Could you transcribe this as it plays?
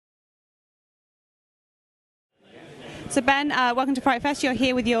So Ben, welcome to FrightFest. You're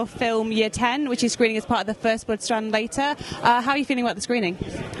here with your film Year 10, which is screening as part of the First Blood Strand later. How are you feeling about the screening?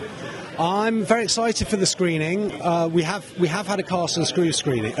 I'm very excited for the screening. We have had a cast and crew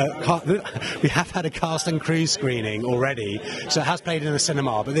screening. We have had a cast and crew screening already, so it has played in a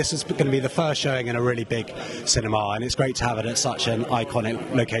cinema. But this is going to be the first showing in a really big cinema, and it's great to have it at such an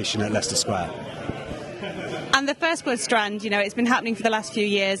iconic location at Leicester Square. And the First Blood Strand, it's been happening for the last few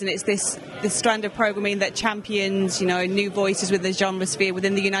years, and it's this strand of programming that champions, new voices with the genre sphere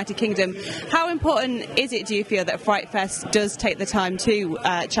within the United Kingdom. How important is it, do you feel, that FrightFest does take the time to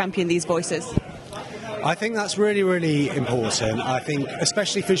champion these voices? I think that's really, really important. I think,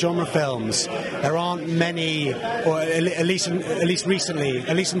 especially for genre films, there aren't many, or at least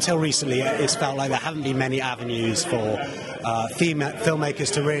until recently, it's felt like there haven't been many avenues for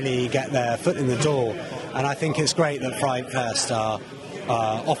filmmakers to really get their foot in the door. And I think it's great that FrightFest are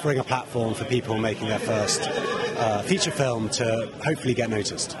offering a platform for people making their first feature film to hopefully get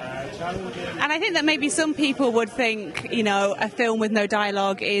noticed. And I think that maybe some people would think, a film with no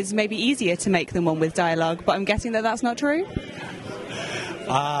dialogue is maybe easier to make than one with dialogue, but I'm guessing that that's not true?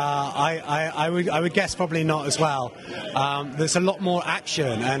 I would guess probably not as well. There's a lot more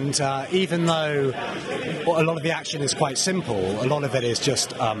action, and even though a lot of the action is quite simple, a lot of it is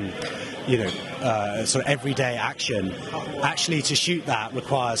just sort of everyday action. Actually, to shoot that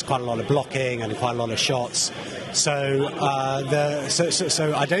requires quite a lot of blocking and quite a lot of shots. So I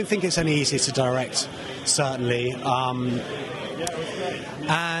don't think it's any easier to direct, certainly.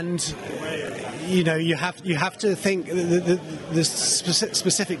 And you have to think the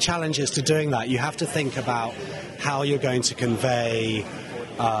specific challenges to doing that. You have to think about how you're going to convey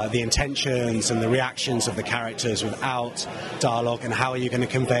the intentions and the reactions of the characters without dialogue, and how are you going to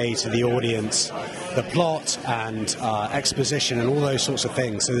convey to the audience the plot and exposition and all those sorts of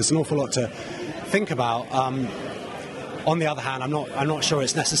things. So there's an awful lot to think about. On the other hand, I'm not sure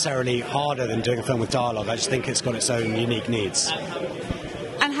it's necessarily harder than doing a film with dialogue. I just think it's got its own unique needs.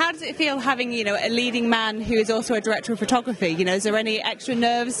 And how does it feel having, a leading man who is also a director of photography? Is there any extra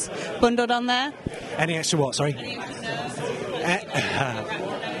nerves bundled on there? Any extra what, sorry? Any extra nerves?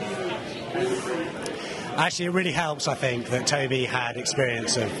 Actually, it really helps, I think, that Toby had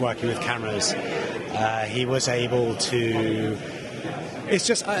experience of working with cameras. He was able to... It's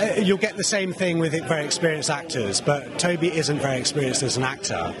just, you'll get the same thing with very experienced actors, but Toby isn't very experienced as an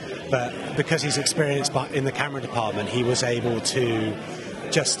actor, but because he's experienced in the camera department, he was able to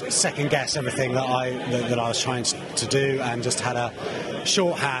just second guess everything that I was trying to do, and just had a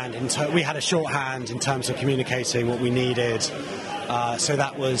shorthand. We had a shorthand in terms of communicating what we needed, so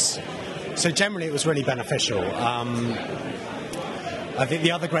generally it was really beneficial. I think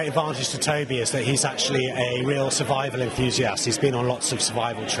the other great advantage to Toby is that he's actually a real survival enthusiast. He's been on lots of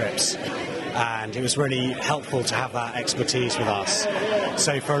survival trips, and it was really helpful to have that expertise with us.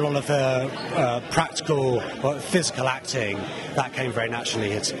 So for a lot of the practical or physical acting, that came very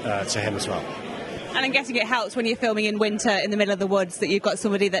naturally to him as well. And I'm guessing it helps when you're filming in winter in the middle of the woods that you've got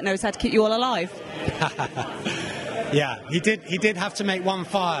somebody that knows how to keep you all alive. Yeah, he did have to make one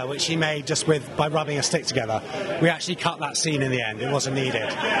fire, which he made just by rubbing a stick together. We actually cut that scene in the end. It wasn't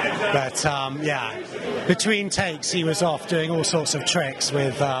needed. But, between takes, he was off doing all sorts of tricks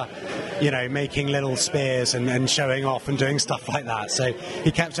with, making little spears and showing off and doing stuff like that. So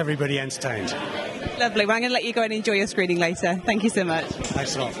he kept everybody entertained. Lovely. Well, I'm going to let you go and enjoy your screening later. Thank you so much.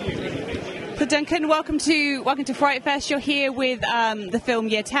 Thanks a lot. So Duncan, welcome to FrightFest. You're here with the film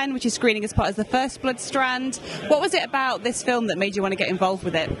Year 10, which is screening as part of the First Blood Strand. What was it about this film that made you want to get involved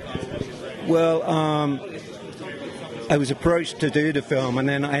with it? Well, I was approached to do the film, and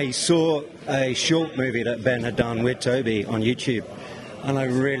then I saw a short movie that Ben had done with Toby on YouTube, and I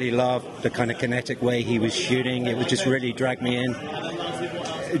really loved the kind of kinetic way he was shooting. It would just really drag me in.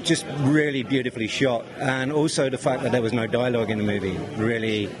 Just really beautifully shot, and also the fact that there was no dialogue in the movie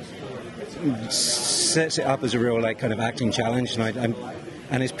really sets it up as a real kind of acting challenge, and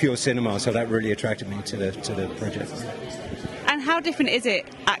it's pure cinema, so that really attracted me to the project. And how different is it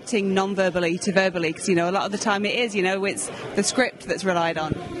acting non-verbally to verbally? Because a lot of the time it is, it's the script that's relied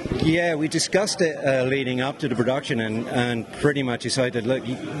on. Yeah, we discussed it leading up to the production, and pretty much decided, look,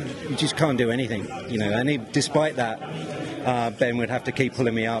 you just can't do anything, and despite that, Ben would have to keep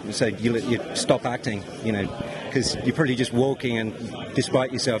pulling me up and say, you stop acting, because you're probably just walking, and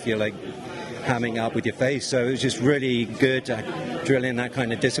despite yourself, you're hamming up with your face. So it was just really good to drill in that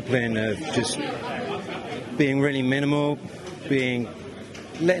kind of discipline of just being really minimal,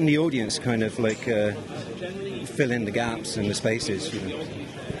 letting the audience kind of fill in the gaps and the spaces.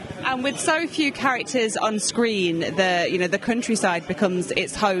 And with so few characters on screen, the countryside becomes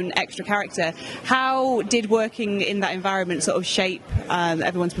its own extra character. How did working in that environment sort of shape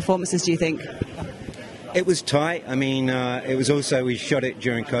everyone's performances, do you think? It was tight. I mean, it was also, we shot it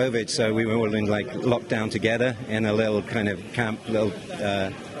during COVID, so we were all in like lockdown together in a little kind of camp,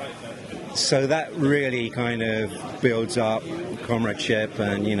 so that really kind of builds up comradeship,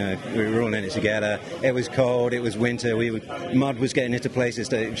 and we were all in it together. It was cold, it was winter, mud was getting into places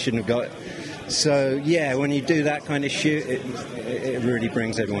that it shouldn't have got. So yeah, when you do that kind of shoot, it really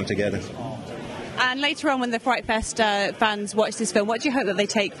brings everyone together. And later on, when the FrightFest fans watch this film, what do you hope that they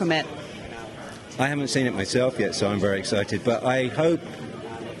take from it? I haven't seen it myself yet, so I'm very excited, but I hope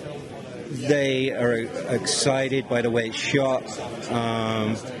they are excited by the way it's shot,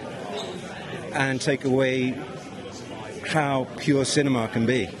 and take away how pure cinema can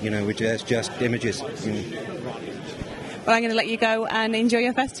be, which is just images. Well, I'm going to let you go and enjoy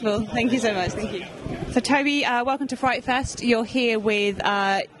your festival. Thank you so much. Thank you. So, Toby, welcome to FrightFest. You're here with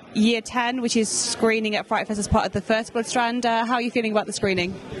Year 10, which is screening at FrightFest as part of the First Blood Strand. How are you feeling about the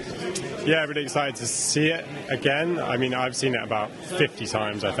screening? Yeah, really excited to see it again. I mean, I've seen it about 50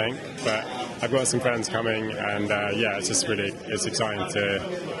 times, I think, but I've got some friends coming, and it's exciting to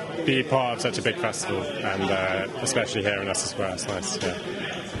be part of such a big festival, and especially here in Leicester Square. It's nice, yeah.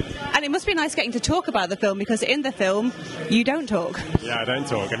 And it must be nice getting to talk about the film, because in the film, you don't talk. Yeah, I don't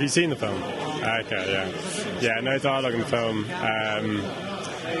talk. Have you seen the film? Okay, yeah. Yeah, no dialogue in the film.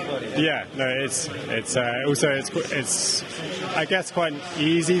 It's I guess quite an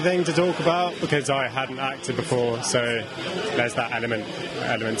easy thing to talk about because I hadn't acted before, so there's that element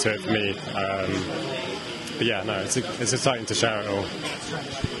to it for me. But yeah, no, it's exciting to share it all.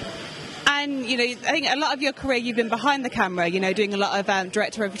 And, I think a lot of your career you've been behind the camera, doing a lot of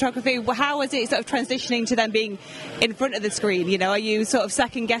director of photography. How was it sort of transitioning to then being in front of the screen? Are you sort of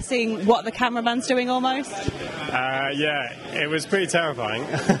second guessing what the cameraman's doing almost? Yeah, it was pretty terrifying.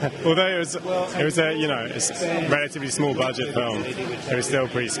 Although it was it's a relatively small budget film, it was still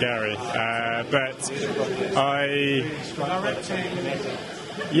pretty scary. But I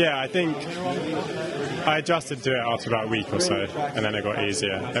think I adjusted to it after about a week or so, and then it got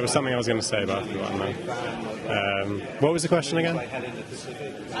easier. There was something I was going to say, but I forgot now. What was the question again?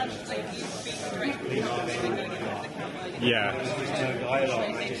 Yeah.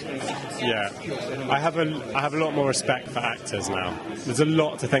 I have a lot more respect for actors now. There's a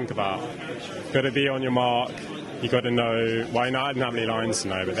lot to think about. Got to be on your mark. You got to know. Well, I don't have many lines to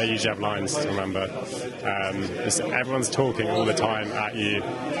know, but they usually have lines to remember. Everyone's talking all the time at you.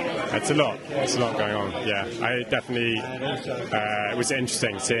 It's a lot. It's a lot going on. Yeah, I definitely. It was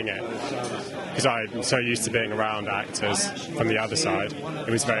interesting seeing it because I'm so used to being around actors from the other side.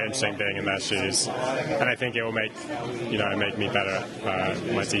 It was very interesting being in their shoes, and I think it will make me better at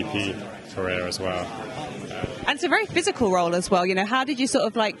my DP career as well. And it's a very physical role as well. How did you sort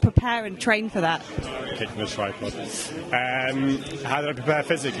of prepare and train for that? Kicking the tripod. How did I prepare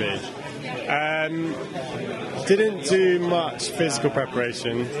physically? Didn't do much physical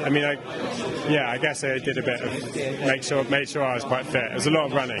preparation. I mean, I guess I did a bit of made sure I was quite fit. It was a lot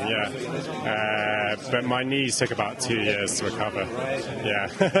of running, yeah. But my knees took about 2 years to recover. Yeah.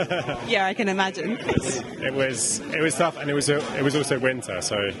 Yeah, I can imagine. It was tough, and it was also winter,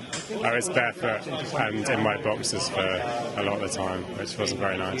 so I was barefoot and in my boxes for a lot of the time, which wasn't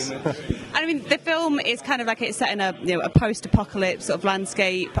very nice. I mean, the film is kind of like it's set in a post-apocalypse sort of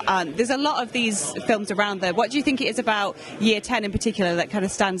landscape. There's a lot of these films around there. What do you think it is about Year 10 in particular that kind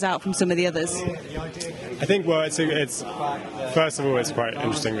of stands out from some of the others? I think, well, it's first of all, it's quite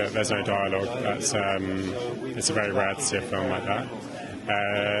interesting that there's no dialogue. It's very rare to see a film like that.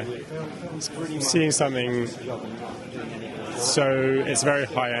 Seeing something, so it's very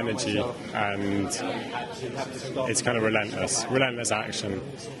high energy and it's kind of relentless action,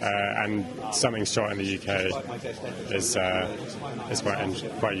 and something shot in the UK is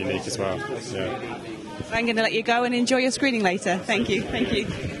quite unique as well. Yeah. I'm going to let you go and enjoy your screening later. Thank you.